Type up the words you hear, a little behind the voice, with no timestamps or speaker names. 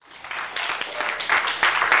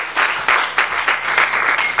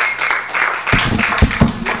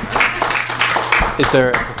Is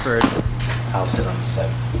there a preferred? I'll sit on the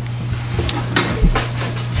side.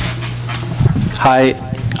 Hi,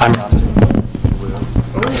 I'm Rosten.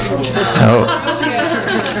 Oh.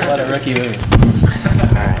 What a rookie move.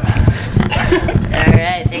 All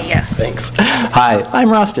right, there you go. Thanks. Hi, I'm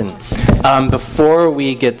Rosten. Before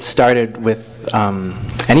we get started with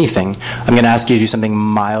anything, I'm going to ask you to do something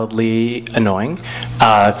mildly annoying.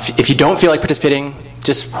 If you don't feel like participating,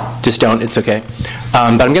 just don't. It's okay. But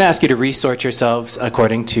I'm going to ask you to resort yourselves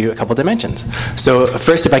according to a couple dimensions. So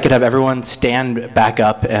first, if I could have everyone stand back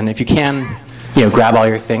up, and if you can, grab all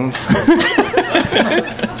your things.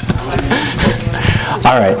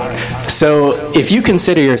 All right. So if you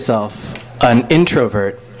consider yourself an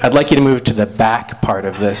introvert, I'd like you to move to the back part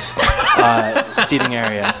of this seating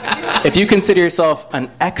area. If you consider yourself an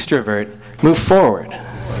extrovert, move forward.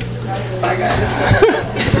 Bye, guys.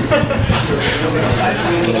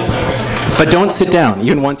 But don't sit down,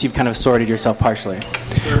 even once you've kind of sorted yourself partially.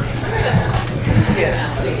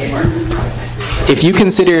 If you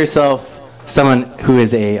consider yourself someone who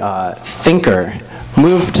is a thinker,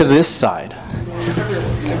 move to this side.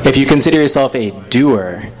 If you consider yourself a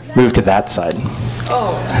doer, move to that side.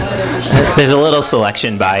 There's a little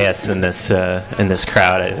selection bias in this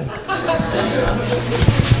crowd, I think.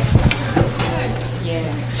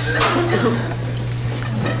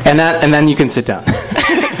 And then you can sit down.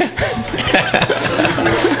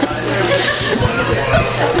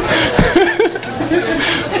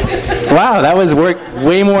 Wow, that was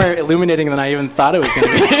way more illuminating than I even thought it was going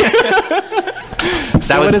to be.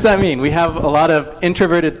 So what does that mean? We have a lot of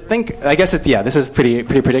introverted I guess this is pretty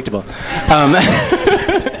predictable.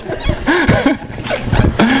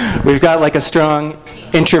 We've got like a strong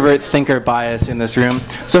introvert thinker bias in this room.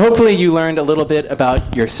 So hopefully you learned a little bit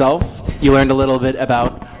about yourself. You learned a little bit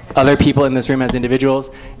about other people in this room as individuals,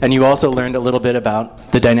 and you also learned a little bit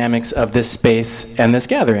about the dynamics of this space and this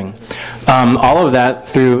gathering. All of that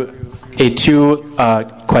through a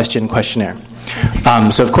two-question questionnaire.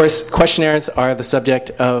 So, of course, questionnaires are the subject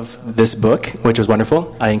of this book, which was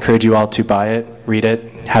wonderful. I encourage you all to buy it, read it,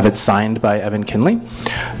 have it signed by Evan Kindley.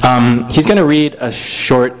 He's going to read a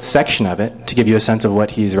short section of it to give you a sense of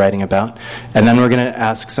what he's writing about, and then we're going to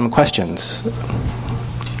ask some questions.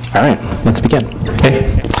 All right, let's begin.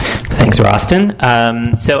 Okay. Thanks, Rosten.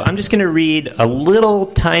 So I'm just going to read a little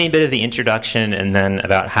tiny bit of the introduction and then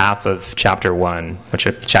about half of Chapter 1, which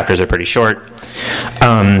chapters are pretty short.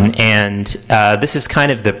 This is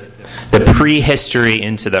kind of the prehistory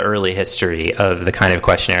into the early history of the kind of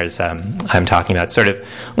questionnaires I'm talking about. Sort of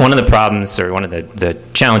one of the problems or one of the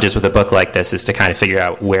challenges with a book like this is to kind of figure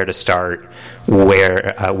out where to start,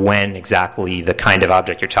 when exactly the kind of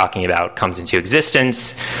object you're talking about comes into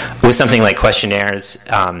existence. With something like questionnaires,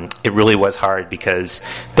 it really was hard because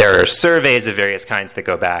there are surveys of various kinds that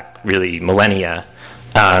go back really millennia.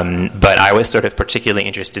 But I was sort of particularly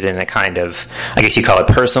interested in a kind of, I guess you call it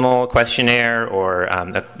personal questionnaire, or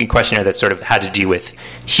a questionnaire that sort of had to do with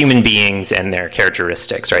human beings and their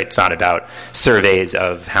characteristics, right? It's not about surveys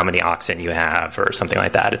of how many oxen you have or something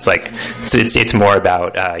like that. It's like, it's more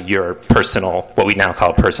about your personal, what we now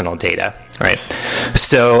call personal data, right?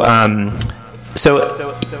 So I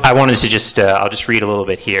wanted to I'll just read a little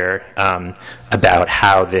bit here about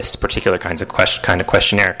how this particular kind of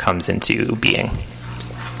questionnaire comes into being.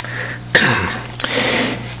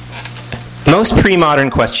 Most pre-modern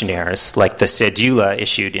questionnaires, like the Cedula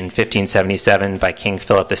issued in 1577 by King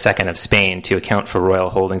Philip II of Spain to account for royal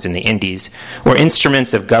holdings in the Indies, were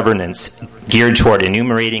instruments of governance geared toward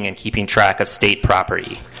enumerating and keeping track of state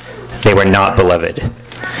property. They were not beloved.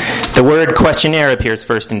 The word questionnaire appears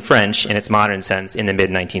first in French, in its modern sense, in the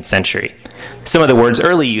mid-19th century. Some of the word's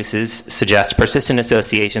early uses suggest persistent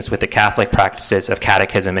associations with the Catholic practices of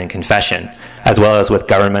catechism and confession, as well as with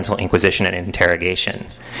governmental inquisition and interrogation.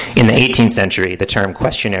 In the 18th century, the term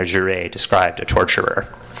questionnaire juré described a torturer.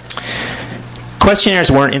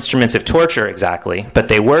 Questionnaires weren't instruments of torture exactly, but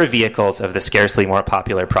they were vehicles of the scarcely more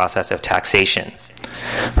popular process of taxation.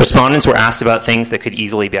 Respondents were asked about things that could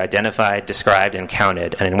easily be identified, described, and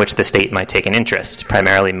counted, and in which the state might take an interest,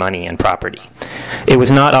 primarily money and property. It was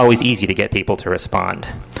not always easy to get people to respond.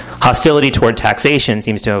 Hostility toward taxation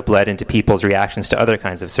seems to have bled into people's reactions to other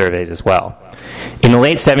kinds of surveys as well. In the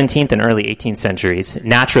late 17th and early 18th centuries,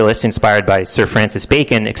 naturalists inspired by Sir Francis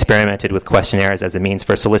Bacon experimented with questionnaires as a means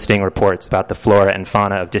for soliciting reports about the flora and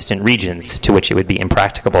fauna of distant regions to which it would be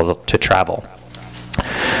impracticable to travel.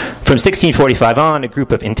 For From 1645 on, a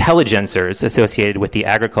group of intelligencers associated with the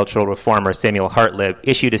agricultural reformer Samuel Hartlib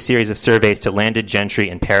issued a series of surveys to landed gentry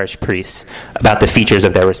and parish priests about the features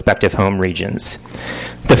of their respective home regions.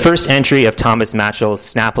 The first entry of Thomas Matchell's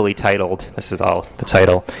snappily titled, this is all the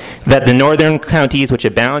title, that the northern counties which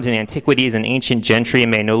abound in antiquities and ancient gentry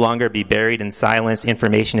may no longer be buried in silence,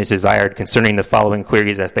 information is desired concerning the following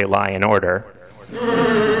queries as they lie in order.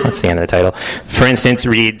 That's the end of the title. For instance,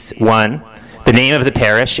 reads 1. The name of the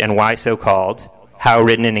parish and why so called, how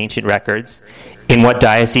written in ancient records, in what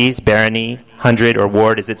diocese, barony, hundred, or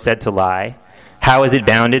ward is it said to lie, how is it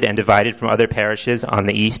bounded and divided from other parishes on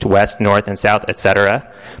the east, west, north, and south, etc.,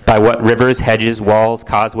 by what rivers, hedges, walls,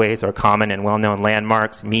 causeways, or common and well-known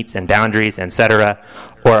landmarks, meets and boundaries, etc.,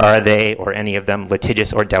 or are they, or any of them,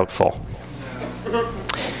 litigious or doubtful?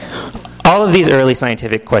 All of these early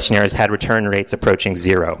scientific questionnaires had return rates approaching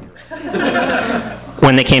 0.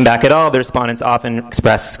 When they came back at all, the respondents often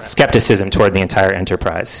expressed skepticism toward the entire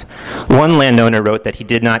enterprise. One landowner wrote that he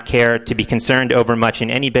did not care to be concerned over much in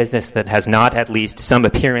any business that has not at least some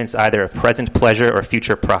appearance either of present pleasure or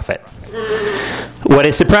future profit. What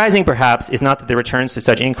is surprising, perhaps, is not that the returns to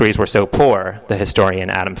such inquiries were so poor, the historian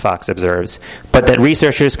Adam Fox observes, but that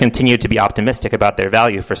researchers continued to be optimistic about their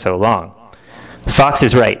value for so long. Fox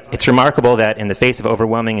is right. It's remarkable that, in the face of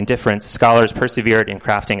overwhelming indifference, scholars persevered in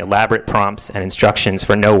crafting elaborate prompts and instructions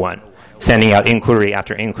for no one, sending out inquiry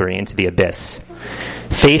after inquiry into the abyss.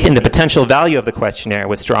 Faith in the potential value of the questionnaire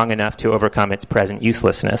was strong enough to overcome its present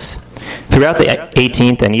uselessness. Throughout the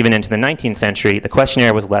 18th and even into the 19th century, the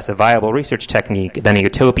questionnaire was less a viable research technique than a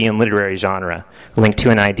utopian literary genre linked to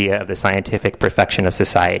an idea of the scientific perfection of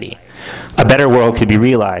society. A better world could be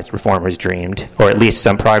realized, reformers dreamed, or at least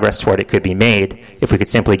some progress toward it could be made if we could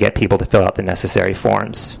simply get people to fill out the necessary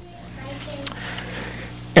forms.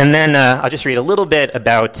 And then I'll just read a little bit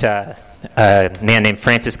about a man named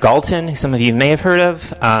Francis Galton, who some of you may have heard of,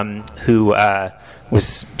 who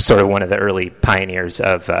was sort of one of the early pioneers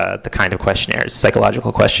of the kind of questionnaires,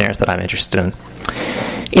 psychological questionnaires that I'm interested in.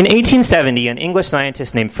 In 1870, an English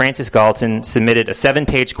scientist named Francis Galton submitted a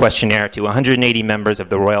 7-page questionnaire to 180 members of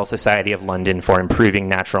the Royal Society of London for improving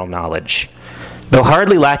natural knowledge. Though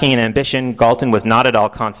hardly lacking in ambition, Galton was not at all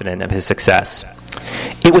confident of his success.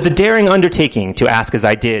 It was a daring undertaking to ask, as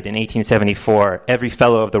I did in 1874, every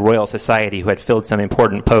fellow of the Royal Society who had filled some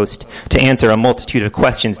important post to answer a multitude of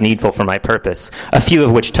questions needful for my purpose, a few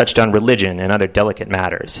of which touched on religion and other delicate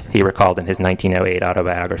matters, he recalled in his 1908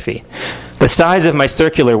 autobiography. The size of my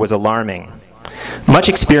circular was alarming. Much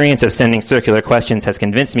experience of sending circular questions has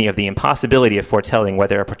convinced me of the impossibility of foretelling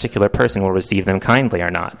whether a particular person will receive them kindly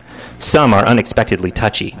or not. Some are unexpectedly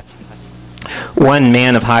touchy. One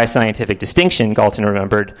man of high scientific distinction, Galton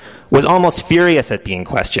remembered, was almost furious at being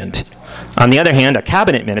questioned. On the other hand, a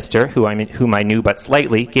cabinet minister, whom I knew but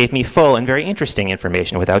slightly, gave me full and very interesting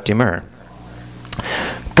information without demur.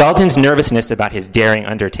 Galton's nervousness about his daring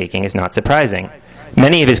undertaking is not surprising.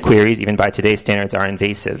 Many of his queries, even by today's standards, are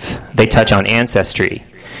invasive. They touch on ancestry.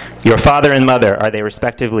 Your father and mother, are they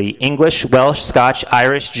respectively English, Welsh, Scotch,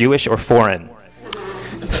 Irish, Jewish, or foreign?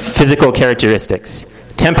 Physical characteristics.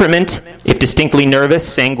 Temperament, if distinctly nervous,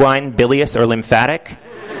 sanguine, bilious, or lymphatic.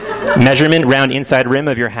 Measurement, round inside rim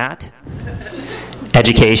of your hat.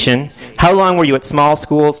 Education. How long were you at small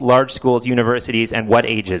schools, large schools, universities, and what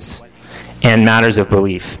ages? And matters of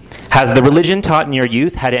belief. Has the religion taught in your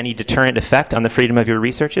youth had any deterrent effect on the freedom of your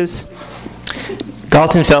researches?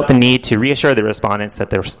 Galton felt the need to reassure the respondents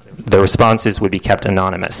that the responses would be kept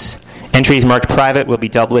anonymous. Entries marked private will be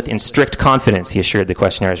dealt with in strict confidence, he assured the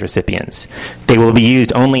questionnaires recipients. They will be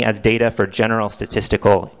used only as data for general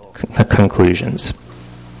statistical conclusions.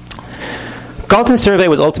 Galton's survey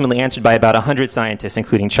was ultimately answered by about 100 scientists,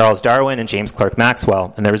 including Charles Darwin and James Clerk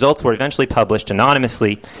Maxwell, and the results were eventually published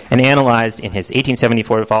anonymously and analyzed in his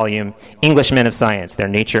 1874 volume, English Men of Science, Their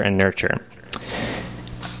Nature and Nurture.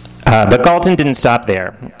 But Galton didn't stop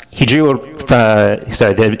there.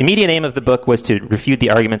 The immediate aim of the book was to refute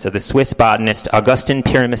the arguments of the Swiss botanist Augustin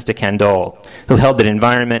Pyramus de Candolle, who held that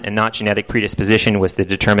environment and not genetic predisposition was the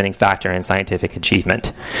determining factor in scientific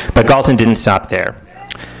achievement. But Galton didn't stop there.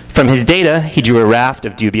 From his data, he drew a raft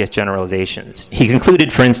of dubious generalizations. He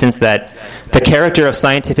concluded, for instance, that the character of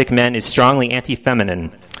scientific men is strongly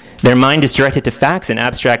anti-feminine. Their mind is directed to facts and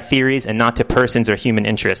abstract theories and not to persons or human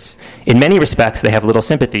interests. In many respects, they have little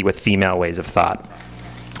sympathy with female ways of thought.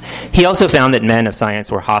 He also found that men of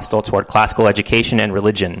science were hostile toward classical education and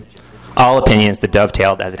religion, all opinions that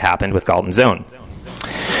dovetailed, as it happened, with Galton's own.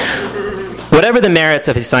 Whatever the merits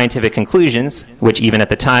of his scientific conclusions, which even at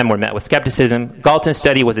the time were met with skepticism, Galton's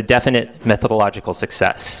study was a definite methodological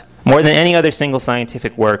success. More than any other single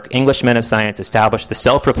scientific work, English men of science established the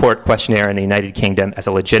self-report questionnaire in the United Kingdom as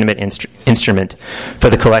a legitimate instrument for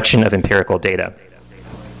the collection of empirical data.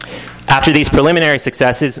 After these preliminary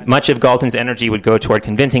successes, much of Galton's energy would go toward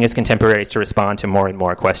convincing his contemporaries to respond to more and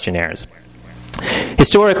more questionnaires.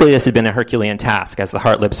 Historically, this had been a Herculean task, as the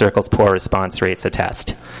Hartlib Circle's poor response rates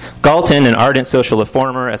attest. Galton, an ardent social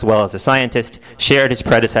reformer as well as a scientist, shared his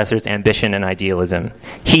predecessor's ambition and idealism.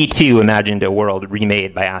 He, too, imagined a world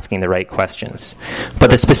remade by asking the right questions. But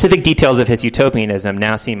the specific details of his utopianism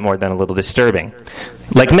now seem more than a little disturbing.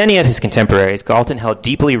 Like many of his contemporaries, Galton held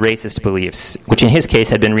deeply racist beliefs, which in his case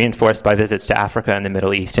had been reinforced by visits to Africa and the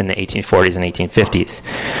Middle East in the 1840s and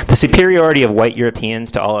 1850s. The superiority of white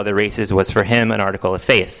Europeans to all other races was for him an article of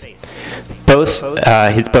faith. Both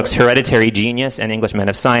his books Hereditary Genius and English Men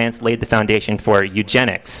of Science laid the foundation for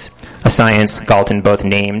eugenics, a science Galton both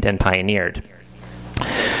named and pioneered.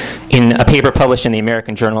 In a paper published in the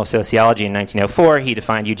American Journal of Sociology in 1904, he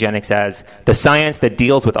defined eugenics as the science that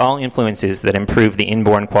deals with all influences that improve the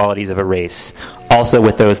inborn qualities of a race, also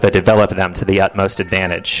with those that develop them to the utmost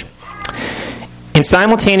advantage. In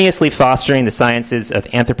simultaneously fostering the sciences of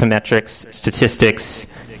anthropometrics, statistics,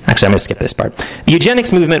 actually, I'm going to skip this part. The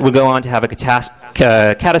eugenics movement would go on to have a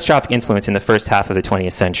catastrophic influence in the first half of the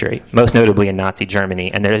 20th century, most notably in Nazi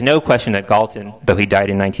Germany, and there is no question that Galton, though he died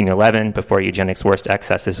in 1911 before eugenics' worst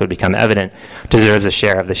excesses would become evident, deserves a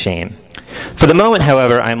share of the shame. For the moment,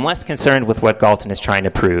 however, I am less concerned with what Galton is trying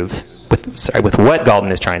to prove, with what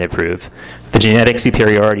Galton is trying to prove, the genetic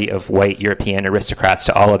superiority of white European aristocrats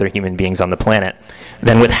to all other human beings on the planet,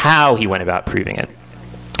 than with how he went about proving it.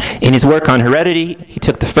 In his work on heredity, he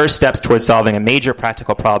took the first steps towards solving a major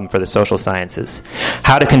practical problem for the social sciences: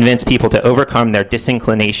 how to convince people to overcome their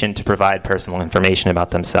disinclination to provide personal information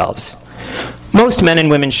about themselves. Most men and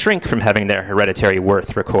women shrink from having their hereditary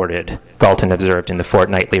worth recorded, Galton observed in the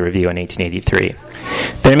Fortnightly Review in 1883.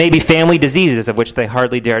 There may be family diseases of which they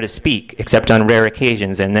hardly dare to speak, except on rare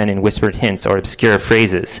occasions and then in whispered hints or obscure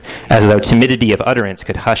phrases, as though timidity of utterance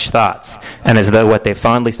could hush thoughts, and as though what they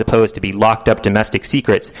fondly suppose to be locked-up domestic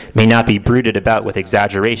secrets may not be brooded about with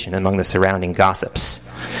exaggeration among the surrounding gossips.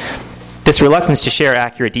 This reluctance to share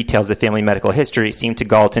accurate details of family medical history seemed to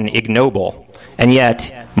Galton ignoble, and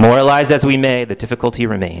yet, moralize as we may, the difficulty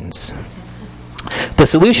remains. The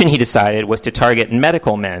solution, he decided, was to target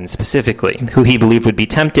medical men specifically, who he believed would be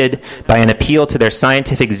tempted by an appeal to their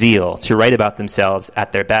scientific zeal to write about themselves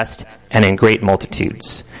at their best and in great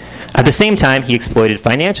multitudes. At the same time, he exploited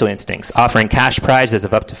financial instincts, offering cash prizes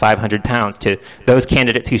of up to £500 to those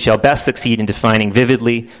candidates who shall best succeed in defining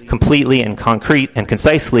vividly, completely, and concrete and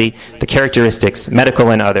concisely the characteristics, medical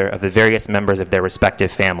and other, of the various members of their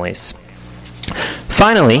respective families.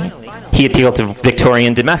 Finally, he appealed to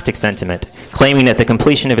Victorian domestic sentiment, claiming that the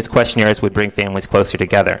completion of his questionnaires would bring families closer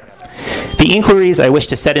together. The inquiries I wish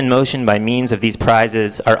to set in motion by means of these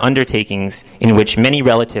prizes are undertakings in which many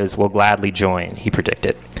relatives will gladly join, he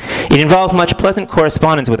predicted. It involves much pleasant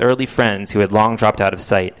correspondence with early friends who had long dropped out of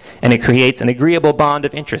sight, and it creates an agreeable bond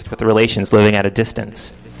of interest with the relations living at a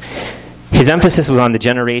distance. His emphasis was on the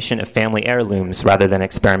generation of family heirlooms rather than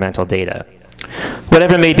experimental data.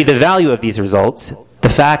 Whatever may be the value of these results, the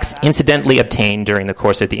facts incidentally obtained during the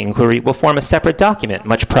course of the inquiry will form a separate document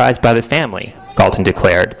much prized by the family, Galton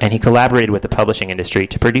declared, and he collaborated with the publishing industry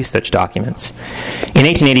to produce such documents. In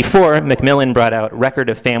 1884, Macmillan brought out Record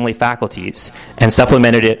of Family Faculties and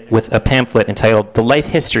supplemented it with a pamphlet entitled The Life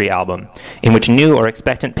History Album, in which new or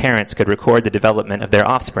expectant parents could record the development of their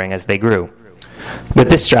offspring as they grew. With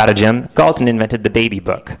this stratagem, Galton invented the baby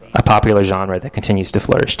book, a popular genre that continues to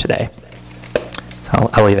flourish today. So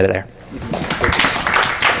I'll leave it there.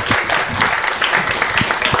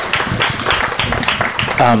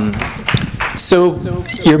 So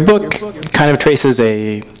your book kind of traces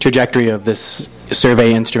a trajectory of this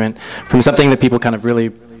survey instrument from something that people kind of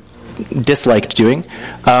really disliked doing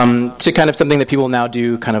to kind of something that people now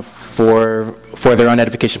do kind of for their own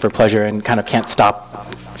edification, for pleasure, and kind of can't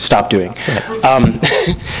stop doing.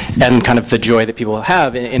 And kind of the joy that people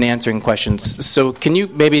have in answering questions. So can you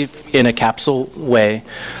maybe, in a capsule way,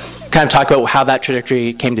 kind of talk about how that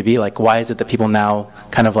trajectory came to be? Like, why is it that people now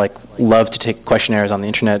kind of like love to take questionnaires on the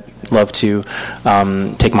internet, love to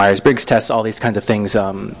take Myers-Briggs tests, all these kinds of things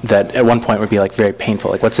that at one point would be like very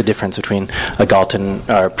painful? Like, what's the difference between a Galton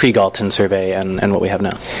or pre-Galton survey and what we have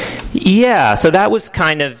now? Yeah, so that was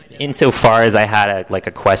kind of insofar as I had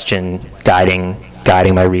a question guiding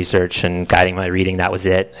guiding my research and guiding my reading. That was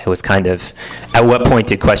it. It was kind of, at what point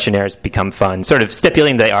did questionnaires become fun? Sort of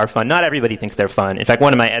stipulating they are fun. Not everybody thinks they're fun. In fact,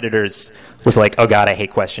 one of my editors was like, "Oh God, I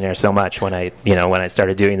hate questionnaires so much," when I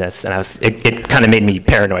started doing this, and it kind of made me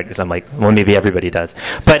paranoid because I'm like, well, maybe everybody does.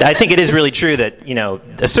 But I think it is really true that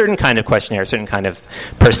a certain kind of questionnaire, a certain kind of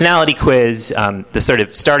personality quiz, the sort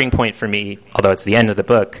of starting point for me, although it's the end of the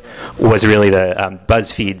book, was really the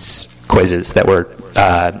BuzzFeed's quizzes that were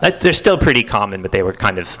they're still pretty common, but they were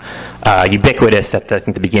kind of ubiquitous at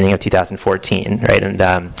the beginning of 2014, right?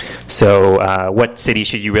 And so, what city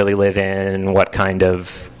should you really live in? What kind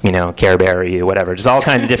of Care Bear are you? Whatever, just all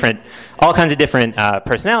kinds of different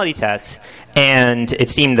personality tests. And it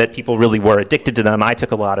seemed that people really were addicted to them. I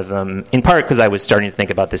took a lot of them, in part because I was starting to think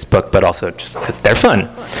about this book, but also just because they're fun.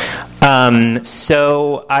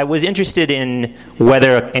 So I was interested in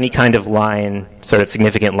whether any kind of line, sort of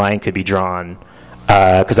significant line, could be drawn,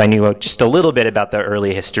 because I knew just a little bit about the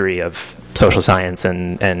early history of social science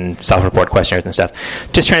and self-report questionnaires and stuff.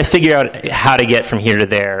 Just trying to figure out how to get from here to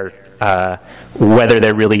there, whether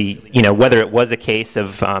they're really, whether it was a case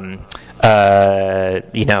of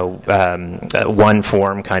one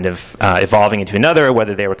form kind of evolving into another, or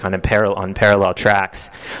whether they were kind of on parallel tracks.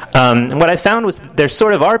 And what I found was there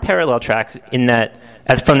sort of are parallel tracks in that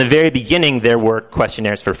from the very beginning there were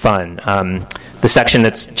questionnaires for fun. The section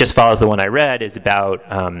that just follows the one I read is about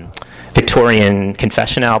Victorian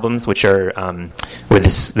confession albums, which are with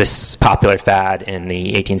this popular fad in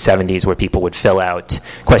the 1870s where people would fill out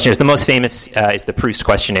questionnaires. The most famous is the Proust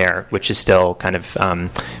Questionnaire, which is still kind of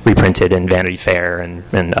reprinted in Vanity Fair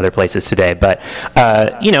and other places today. But,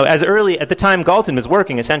 as early, at the time Galton was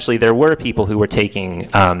working, essentially there were people who were taking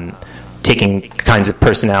kinds of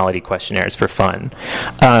personality questionnaires for fun.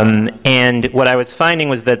 And what I was finding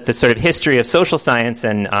was that the sort of history of social science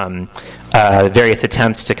and various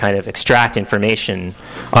attempts to kind of extract information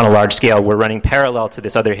on a large scale were running parallel to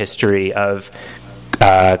this other history of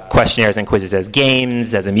questionnaires and quizzes as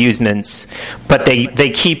games, as amusements, but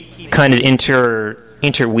they keep kind of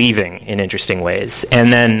interweaving in interesting ways.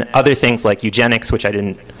 And then other things like eugenics, which I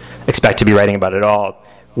didn't expect to be writing about at all,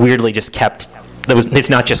 weirdly just kept... It's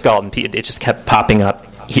not just Galton. It just kept popping up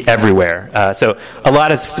everywhere. So a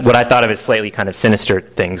lot of what I thought of as slightly kind of sinister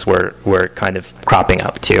things were kind of cropping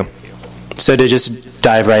up too. So to just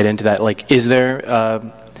dive right into that, like, is there a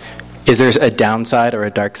downside or a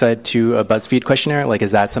dark side to a BuzzFeed questionnaire? Like, is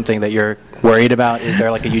that something that you're worried about? Is there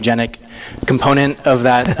like a eugenic component of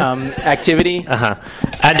that activity?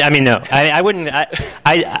 I mean, no. I wouldn't.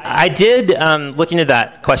 I did look into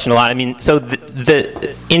that question a lot. I mean, so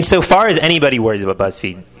insofar as anybody worries about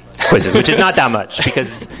BuzzFeed quizzes, which is not that much,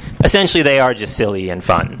 because essentially they are just silly and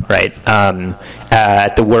fun, right?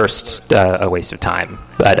 At the worst, a waste of time,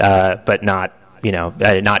 but not.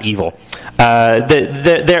 Not evil.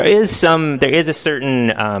 There is a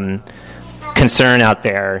certain concern out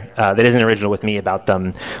there that isn't original with me about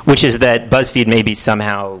them, which is that BuzzFeed may be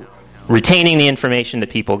somehow retaining the information that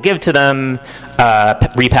people give to them,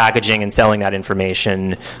 repackaging and selling that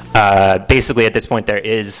information. Basically, at this point, there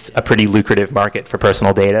is a pretty lucrative market for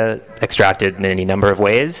personal data extracted in any number of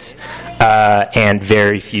ways, and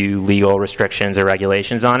very few legal restrictions or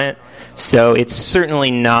regulations on it. So it's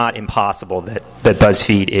certainly not impossible that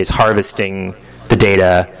BuzzFeed is harvesting the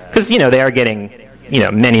data, because they are getting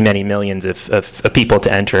many, many millions of people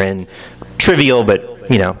to enter in trivial but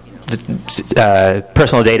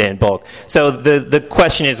personal data in bulk. So the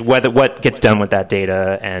question is what gets done with that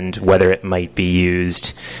data and whether it might be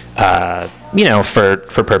used for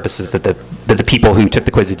purposes that the people who took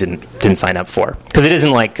the quizzes didn't sign up for. Because it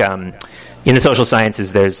isn't like in the social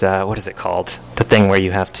sciences there's what is it called, the thing where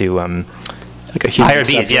you have to like a human hire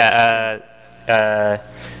bees.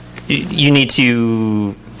 You need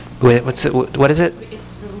to what is it?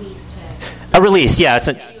 It's a release, yeah.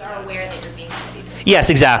 So, you are aware that you're being studied.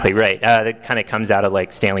 Yes, exactly, right. That kind of comes out of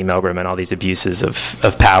like Stanley Milgram and all these abuses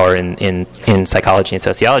of power in psychology and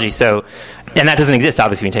sociology. So, and that doesn't exist,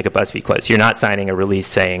 obviously, when you take a BuzzFeed quiz. You're not signing a release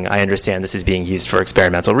saying, I understand this is being used for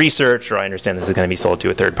experimental research, or I understand this is going to be sold to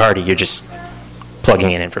a third party. You're just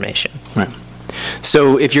plugging in information. Right.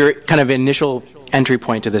 So if your kind of initial entry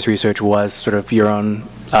point to this research was sort of your own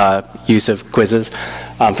use of quizzes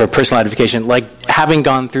for personal identification, like having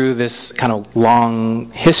gone through this kind of long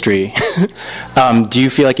history, do you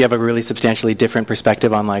feel like you have a really substantially different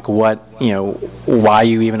perspective on like what, why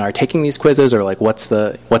you even are taking these quizzes, or like what's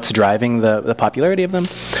driving the popularity of them?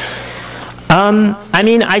 I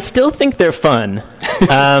mean, I still think they're fun,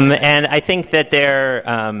 and I think that they're,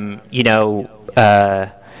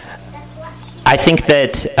 I think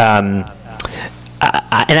that, and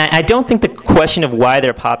I don't think the question of why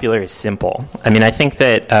they're popular is simple. I mean, I think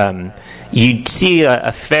that you see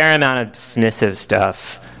a fair amount of dismissive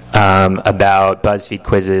stuff about BuzzFeed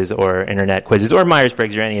quizzes or internet quizzes or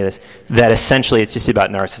Myers-Briggs or any of this, that essentially it's just about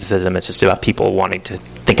narcissism. It's just about people wanting to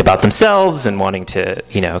think about themselves and wanting to,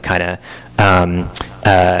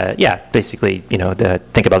 basically,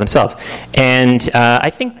 think about themselves. And I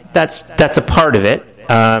think that's a part of it.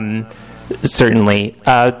 Certainly,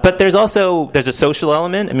 but there's a social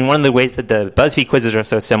element. I mean, one of the ways that the BuzzFeed quizzes are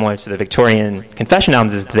so similar to the Victorian confession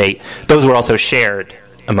albums is those were also shared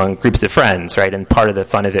among groups of friends, right? And part of the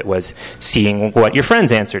fun of it was seeing what your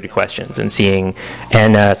friends answered to questions and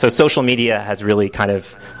so social media has really kind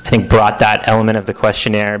of, I think, brought that element of the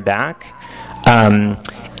questionnaire back.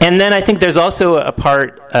 And then I think there's also a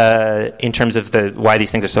part in terms of why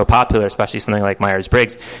these things are so popular, especially something like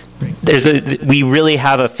Myers-Briggs. We really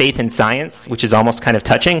have a faith in science, which is almost kind of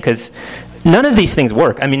touching because none of these things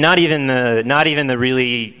work. I mean, not even the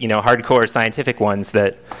really hardcore scientific ones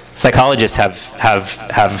that psychologists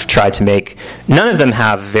have tried to make. None of them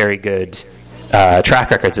have very good track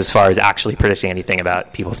records as far as actually predicting anything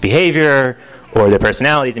about people's behavior or their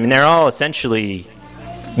personalities. I mean, they're all essentially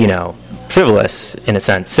frivolous in a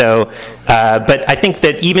sense. So, but I think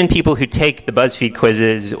that even people who take the BuzzFeed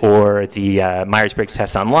quizzes or the Myers-Briggs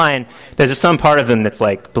tests online, there's some part of them that's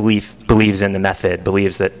like believes in the method,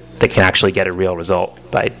 believes that they can actually get a real result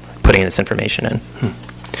by putting this information in.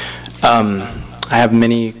 I have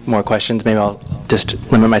many more questions. Maybe I'll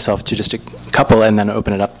just limit myself to just a couple and then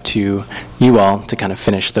open it up to you all to kind of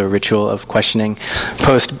finish the ritual of questioning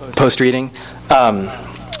post reading.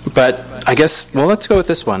 But I guess, let's go with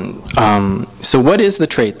this one. So what is the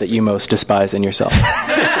trait that you most despise in yourself?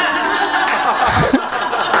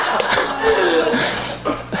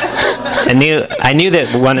 I knew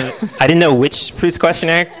that one. I didn't know which Proust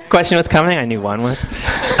questionnaire question was coming. I knew one was.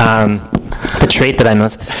 The trait that I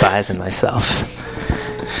most despise in myself.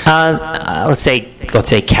 Let's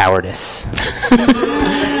say cowardice.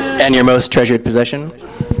 And your most treasured possession?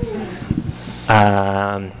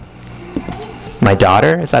 My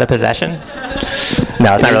daughter? Is that a possession?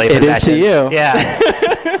 No, it's not really a possession. It is to you. Yeah.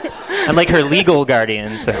 I'm like her legal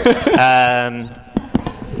guardian. So.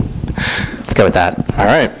 Let's go with that. All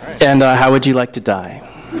right. And how would you like to die?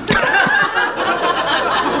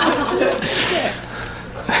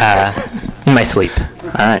 In my sleep.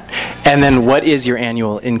 All right. And then what is your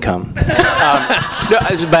annual income? But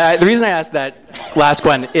the reason I asked that last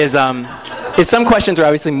one is some questions are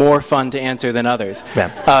obviously more fun to answer than others.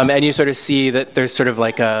 Yeah. And you sort of see that there's sort of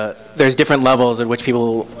like there's different levels at which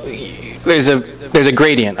people, there's a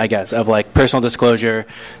gradient, I guess, of like personal disclosure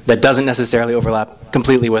that doesn't necessarily overlap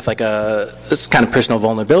completely with like this kind of personal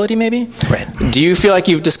vulnerability maybe. Right. Do you feel like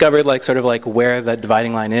you've discovered like sort of like where the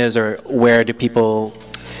dividing line is, or where do people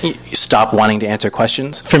stop wanting to answer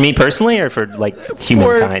questions? For me personally, or for like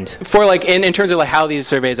humankind? For like in terms of like how these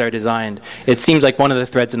surveys are designed, it seems like one of the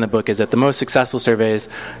threads in the book is that the most successful surveys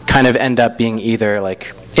kind of end up being either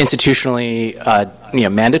like institutionally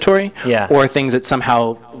mandatory, or things that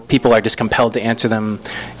somehow people are just compelled to answer them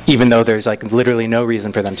even though there's like literally no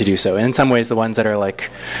reason for them to do so. And in some ways the ones that are like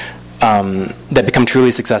that become truly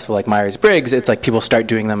successful, like Myers-Briggs, it's like people start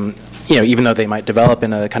doing them, even though they might develop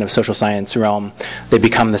in a kind of social science realm, they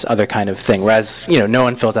become this other kind of thing. Whereas, no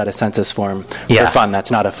one fills out a census form for fun. That's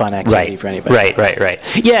not a fun activity for anybody. Right.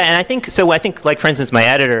 Yeah, and I think, like, for instance, my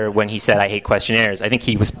editor, when he said, I hate questionnaires, I think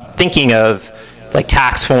he was thinking of, like,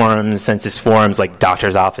 tax forms, census forms, like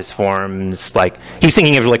doctor's office forms, like, he was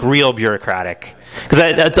thinking of, like, real bureaucratic. Because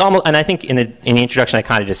that's almost, and I think in the introduction I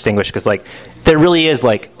kind of distinguished, because, like, there really is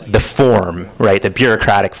like the form, right? The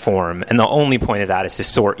bureaucratic form, and the only point of that is to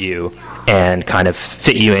sort you and kind of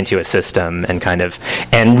fit you into a system,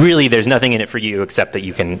 and really there's nothing in it for you except that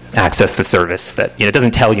you can access the service that it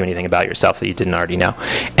doesn't tell you anything about yourself that you didn't already know.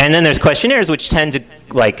 And then there's questionnaires which tend to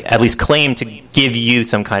like at least claim to give you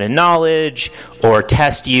some kind of knowledge or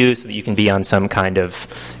test you so that you can be on some kind of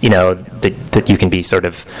that you can be sort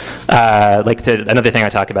of another thing I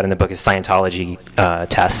talk about in the book is Scientology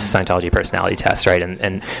tests, Scientology personality tests, right?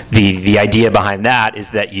 And the idea behind that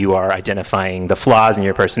is that you are identifying the flaws in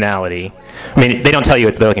your personality. I mean, they don't tell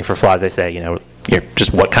you they're looking for flaws. They say, you're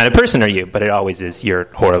just what kind of person are you? But it always is you're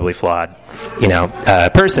horribly flawed,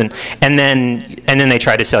 person. And then they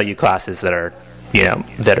try to sell you classes that are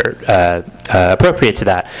appropriate to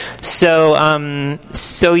that.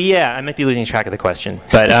 So yeah, I might be losing track of the question,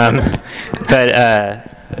 but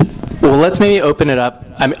well, let's maybe open it up.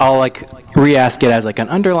 I'll like re-ask it as like an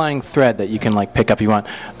underlying thread that you can like pick up if you want.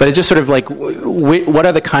 But it's just sort of like, what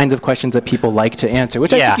are the kinds of questions that people like to answer?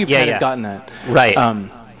 Which I think you've kind of gotten at. Right.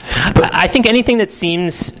 I think anything that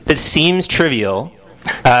seems trivial,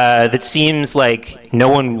 that seems like no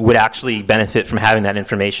one would actually benefit from having that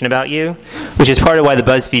information about you, which is part of why the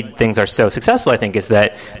BuzzFeed things are so successful, I think, is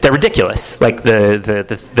that they're ridiculous. Like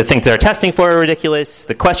the things they're testing for are ridiculous,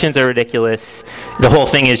 the questions are ridiculous, the whole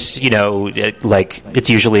thing is, like it's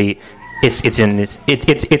usually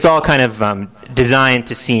it's all kind of designed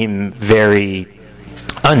to seem very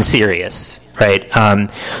unserious. Right,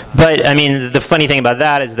 but I mean, the funny thing about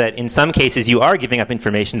that is that in some cases you are giving up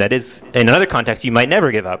information that is, in another context, you might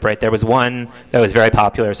never give up. Right, there was one that was very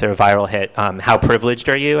popular, sort of viral hit. How privileged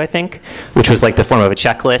are you? I think, which was like the form of a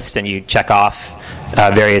checklist, and you check off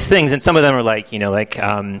various things, and some of them are like,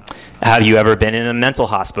 have you ever been in a mental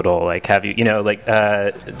hospital? Like, have you,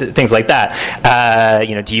 things like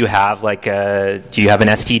that. Do you have an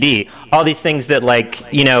STD? All these things that,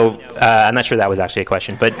 I'm not sure that was actually a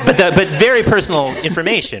question, but very personal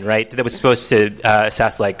information, right? That was supposed to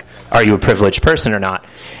assess, like, are you a privileged person or not?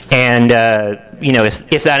 And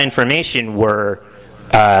if that information were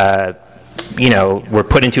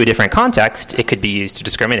put into a different context, it could be used to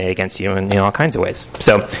discriminate against you in all kinds of ways.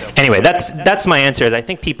 So anyway, that's my answer. I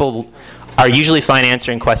think people are usually fine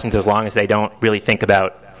answering questions as long as they don't really think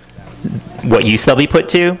about what use they'll be put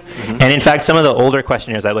to. Mm-hmm. And in fact, some of the older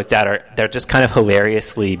questionnaires I looked at they're just kind of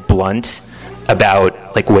hilariously blunt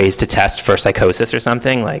about like ways to test for psychosis or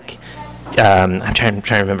something. Like I'm trying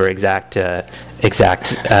to remember exact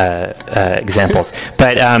examples,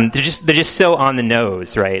 but they're just so on the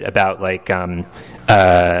nose, right? About like,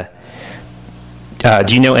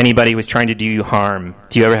 do you know anybody who was trying to do you harm?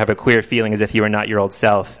 Do you ever have a queer feeling as if you were not your old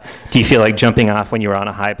self? Do you feel like jumping off when you were on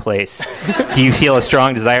a high place? Do you feel a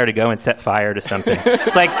strong desire to go and set fire to something?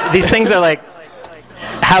 It's like these things are like,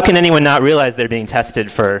 how can anyone not realize they're being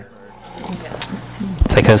tested for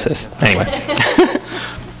psychosis? Anyway.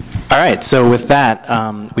 All right, so with that,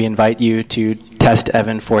 we invite you to test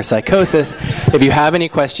Evan for psychosis. If you have any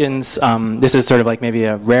questions, this is sort of like maybe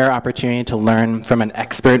a rare opportunity to learn from an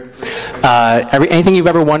expert. Anything you've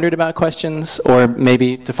ever wondered about questions, or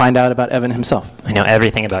maybe to find out about Evan himself? I know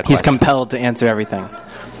everything about questions. He's compelled to answer everything.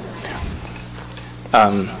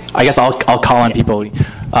 I guess I'll call on people.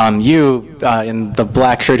 You in the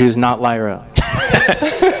black shirt who's not Lyra.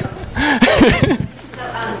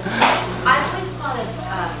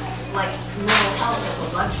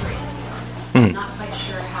 Not quite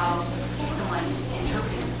sure how someone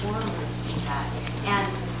interpreting form would see that. And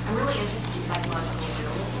I'm really interested in psychological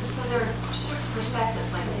realism. So there are certain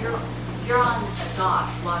perspectives, like if you're on a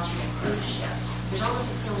dock watching a cruise ship, there's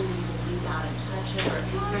almost a feeling you can lean down and touch it, or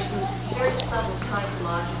there's some very subtle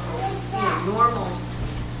psychological, normal,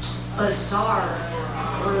 bizarre,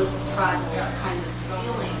 group, tribal kind of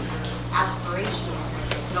feelings, aspirational.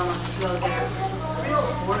 You can almost go there, real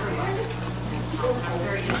borderline or something. I'm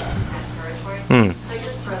very interested in that territory. So I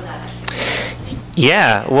just throw that at you.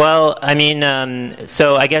 Yeah, well, I mean,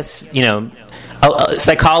 so I guess,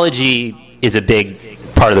 psychology is a big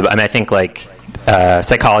part of I think like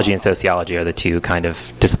psychology and sociology are the two kind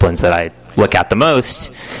of disciplines that I look at the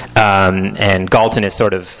most. And Galton is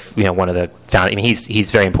sort of, one of the founding. I mean, he's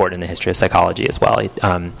very important in the history of psychology as well.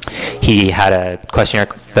 He had a questionnaire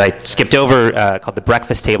that I skipped over called the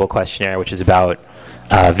Breakfast Table Questionnaire, which is about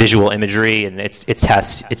visual imagery, and it's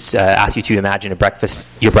asks you to imagine your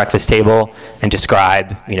breakfast table and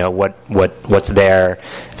describe what's there.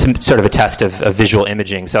 It's sort of a test of visual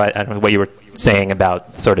imaging. So I don't know what you were saying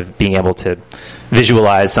about sort of being able to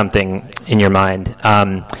visualize something in your mind.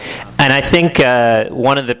 And I think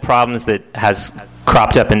one of the problems that has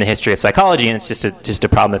cropped up in the history of psychology, and it's just a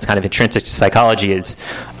problem that's kind of intrinsic to psychology, is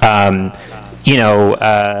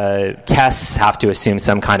tests have to assume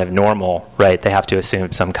some kind of normal, right? They have to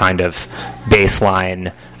assume some kind of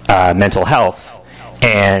baseline mental health,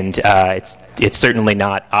 and it's certainly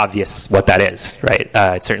not obvious what that is, right?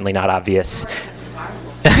 It's certainly not obvious.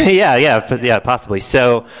 Yeah, possibly.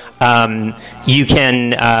 So you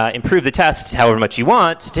can improve the test however much you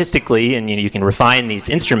want statistically, and you can refine these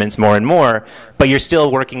instruments more and more, but you're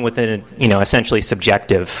still working with an essentially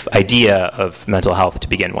subjective idea of mental health to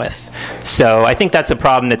begin with. So I think that's a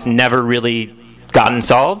problem that's never really gotten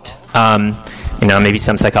solved. Maybe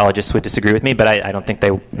some psychologists would disagree with me, but I don't think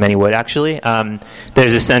many would actually.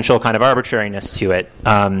 There's essential kind of arbitrariness to it,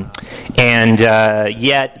 and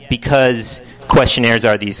yet because questionnaires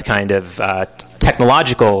are these kind of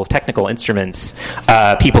technical instruments,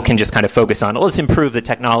 people can just kind of focus on, let's improve the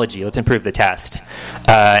technology, let's improve the test,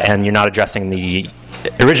 and you're not addressing the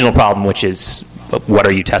original problem, which is what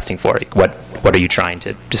are you testing for? What are you trying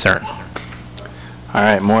to discern? All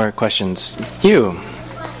right, more questions. You.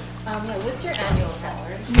 What's your annual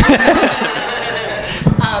salary?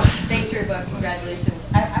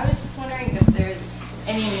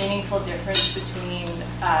 any meaningful difference between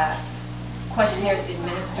questionnaires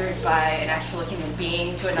administered by an actual human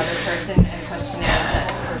being to another person and questionnaires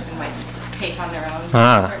that a person might just take on their own?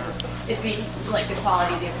 It'd be like the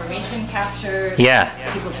quality of the information captured,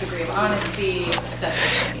 people's degree of honesty, that sort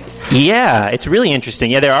of thing. Yeah, it's really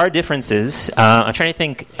interesting. Yeah, there are differences. I'm trying to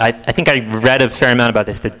think. I think I read a fair amount about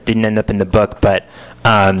this that didn't end up in the book, but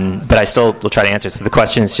I still will try to answer. So the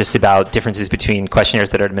question is just about differences between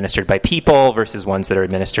questionnaires that are administered by people versus ones that are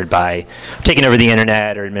administered by, taken over the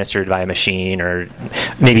internet or administered by a machine, or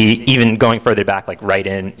maybe even going further back, like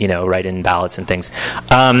write-in ballots and things.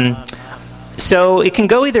 So it can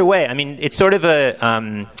go either way. I mean, it's sort of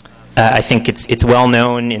I think it's well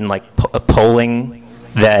known in like polling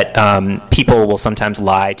that people will sometimes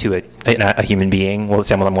lie to a human being. Well,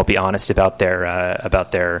 some of them won't be honest about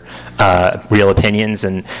their real opinions.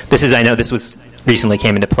 And I know this was recently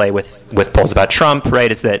came into play with polls about Trump,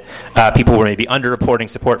 right? Is that people were maybe underreporting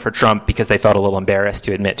support for Trump because they felt a little embarrassed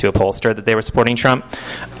to admit to a pollster that they were supporting Trump.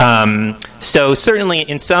 So certainly,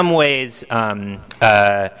 in some ways,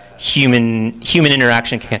 human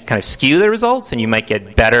interaction can kind of skew the results, and you might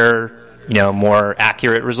get better, more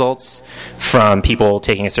accurate results from people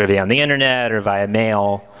taking a survey on the internet or via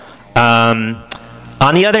mail. On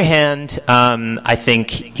the other hand, I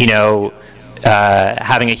think,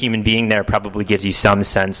 having a human being there probably gives you some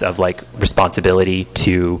sense of like responsibility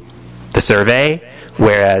to the survey,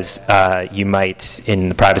 whereas you might, in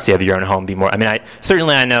the privacy of your own home, be more. I mean, I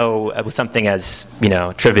know with something as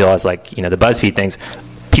trivial as like the BuzzFeed things,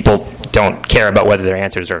 people don't care about whether their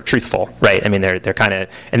answers are truthful, right? I mean, they're kind of,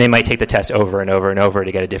 and they might take the test over and over and over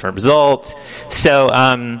to get a different result. So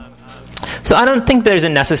I don't think there's a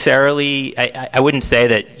necessarily. I wouldn't say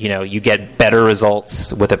that you get better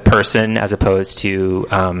results with a person as opposed to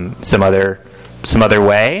some other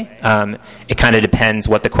way. It kind of depends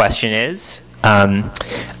what the question is.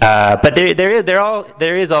 But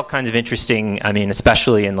there is all kinds of interesting. I mean,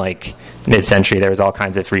 especially in like mid-century, there was all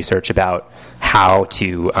kinds of research about how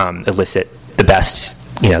to elicit the best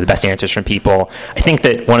answers from people. I think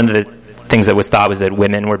that one of the things that was thought was that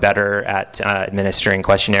women were better at administering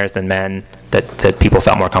questionnaires than men. That people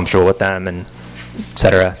felt more comfortable with them, and et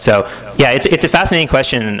cetera. So yeah, it's a fascinating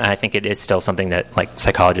question, and I think it is still something that like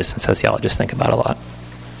psychologists and sociologists think about a lot.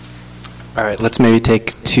 All right, let's maybe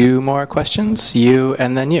take two more questions. You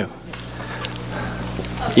and then you.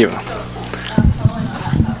 You. So, following on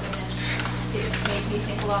that about women, it made me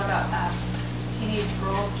think a lot about teenage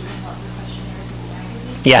girls doing lots of questionnaires in the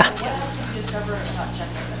magazine. Yeah. What else did you discover about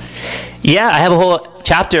gender? Yeah, I have a whole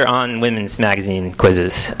chapter on women's magazine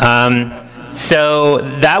quizzes. So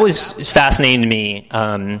that was fascinating to me.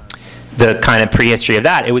 The kind of prehistory of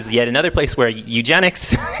that. It was yet another place where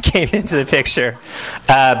eugenics came into the picture,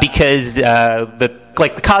 because the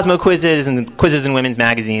Cosmo quizzes and the quizzes in women's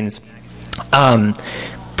magazines,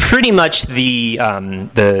 pretty much the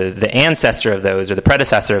ancestor of those, or the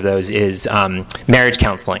predecessor of those, is marriage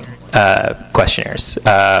counseling questionnaires,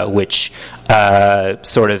 which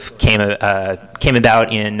sort of came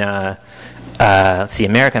about in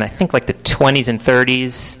America, and I think like the 20s and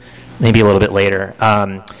 30s, maybe a little bit later.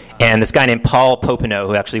 And this guy named Paul Popenoe,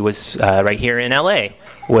 who actually was right here in L.A.,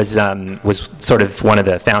 was sort of one of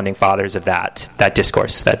the founding fathers of that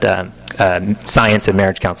discourse, that science of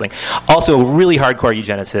marriage counseling. Also, a really hardcore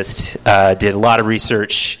eugenicist, did a lot of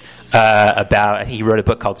research about. He wrote a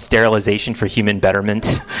book called "Sterilization for Human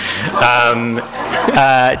Betterment,"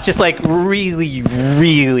 just like really,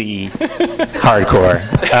 really hardcore.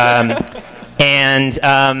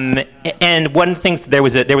 And one of the things, there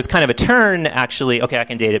was kind of a turn, actually. Okay, I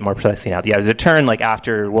can date it more precisely now. Yeah, there was a turn like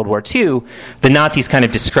after World War II. The Nazis kind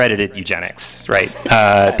of discredited eugenics, right?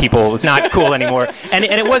 People, it was not cool anymore, and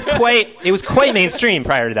it was quite mainstream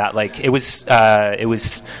prior to that. Like it was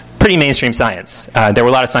pretty mainstream science. There were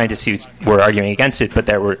a lot of scientists who were arguing against it, but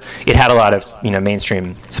it had a lot of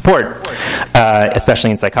mainstream support,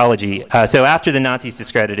 especially in psychology. So after the Nazis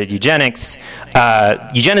discredited eugenics,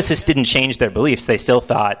 eugenicists didn't change their beliefs. They still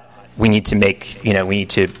thought we need to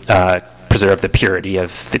preserve the purity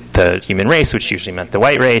of the human race, which usually meant the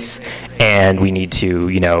white race, and we need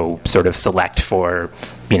to sort of select for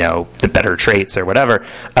the better traits or whatever.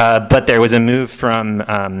 But there was a move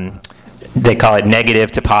from they call it negative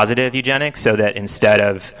to positive eugenics, so that instead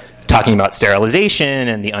of talking about sterilization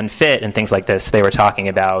and the unfit and things like this, they were talking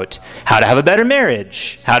about how to have a better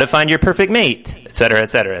marriage, how to find your perfect mate, et cetera, et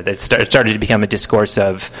cetera. That started to become a discourse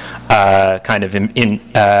of kind of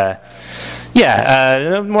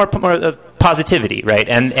more of positivity, right?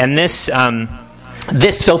 And this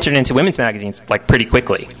filtered into women's magazines like pretty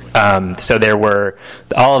quickly. So there were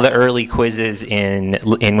all of the early quizzes in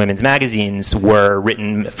women's magazines were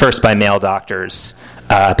written first by male doctors,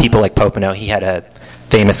 people like Popenoe. He had a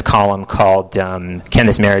famous column called "Can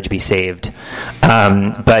This Marriage Be Saved?"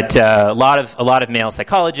 But a lot of male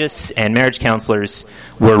psychologists and marriage counselors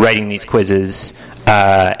were writing these quizzes.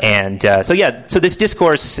 So this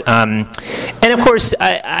discourse, and of course,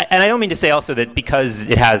 I don't mean to say also that because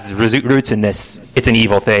it has roots in this, it's an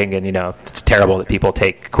evil thing, and it's terrible that people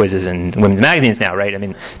take quizzes in women's magazines now, right? I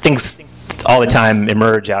mean, things all the time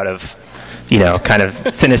emerge out of kind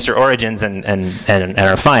of sinister origins and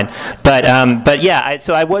are fine. But yeah,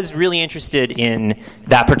 so I was really interested in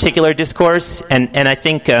that particular discourse, and I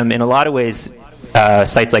think in a lot of ways.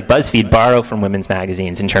 Sites like BuzzFeed borrow from women's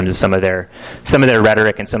magazines in terms of some of their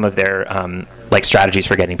rhetoric and some of their strategies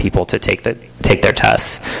for getting people to take their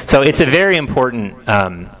tests. So it's a very important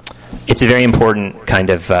kind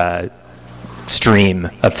of stream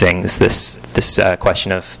of things. This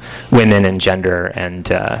question of women and gender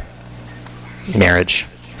and marriage.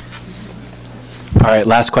 All right,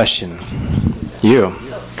 last question. You.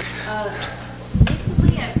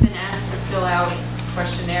 Recently, I've been asked to fill out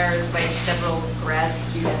questionnaires by several grad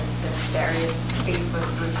students in various Facebook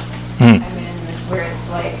groups I'm in, where it's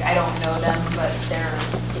like I don't know them, but they're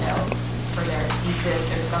for their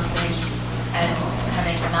thesis or something, and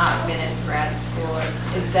having not been in grad school,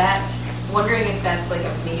 is that wondering if that's like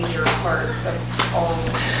a major part of all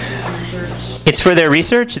research? It's for their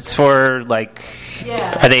research. It's for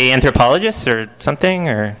are they anthropologists or something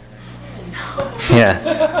or? No. Yeah.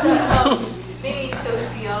 So, maybe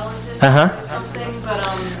sociologists or something, but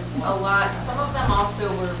some of them also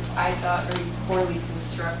were, I thought, very poorly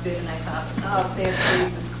constructed, and I thought, if they had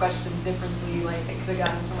phrased this question differently, they could have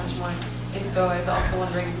gotten so much more info. I was also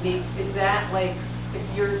wondering, is that,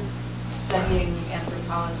 if you're studying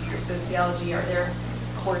anthropology or sociology, are there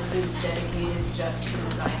courses dedicated just to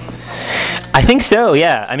designing questionnaires? I think so,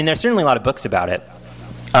 yeah. I mean, there's certainly a lot of books about it.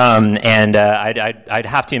 I'd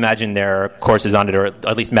have to imagine there are courses on it, or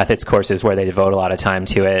at least methods courses, where they devote a lot of time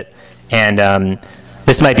to it. And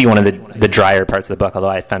this might be one of the drier parts of the book, although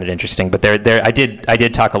I found it interesting. But I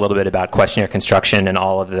did talk a little bit about questionnaire construction and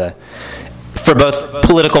all of the, for both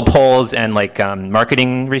political polls and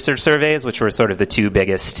marketing research surveys, which were sort of the two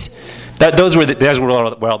biggest. Those were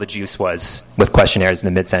where all the juice was with questionnaires in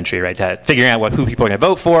the mid-century, right? Figuring out who people are going to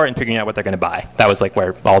vote for and figuring out what they're going to buy. That was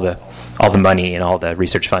where all the money and all the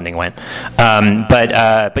research funding went.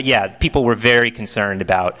 But yeah, people were very concerned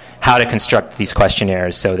about how to construct these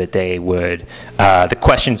questionnaires so that they would the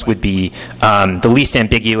questions would be the least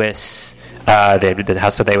ambiguous. So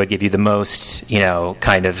they would give you the most,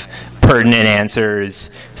 kind of pertinent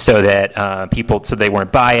answers, so that so they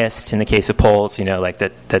weren't biased in the case of polls.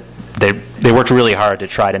 That they worked really hard to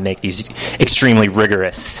try to make these extremely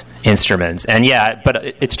rigorous instruments. And yeah, but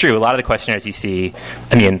it's true. A lot of the questionnaires you see,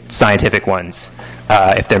 scientific ones,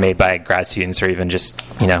 if they're made by grad students or even just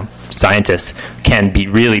scientists, can be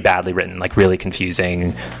really badly written, really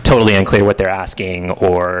confusing, totally unclear what they're asking,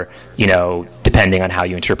 or depending on how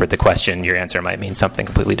you interpret the question, your answer might mean something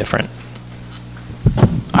completely different.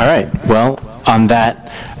 All right. Well, on that,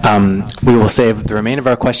 we will save the remainder of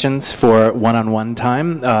our questions for one-on-one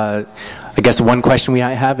time. I guess one question we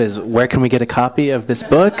have is, where can we get a copy of this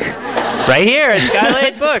book? Right here at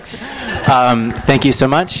Skylight Books. Thank you so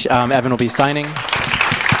much. Evan will be signing.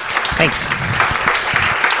 Thanks.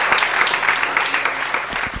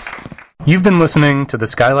 You've been listening to the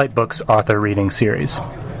Skylight Books author reading series.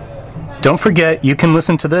 Don't forget, you can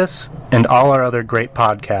listen to this and all our other great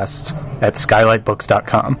podcasts at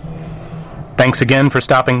skylightbooks.com. Thanks again for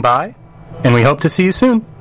stopping by, and we hope to see you soon.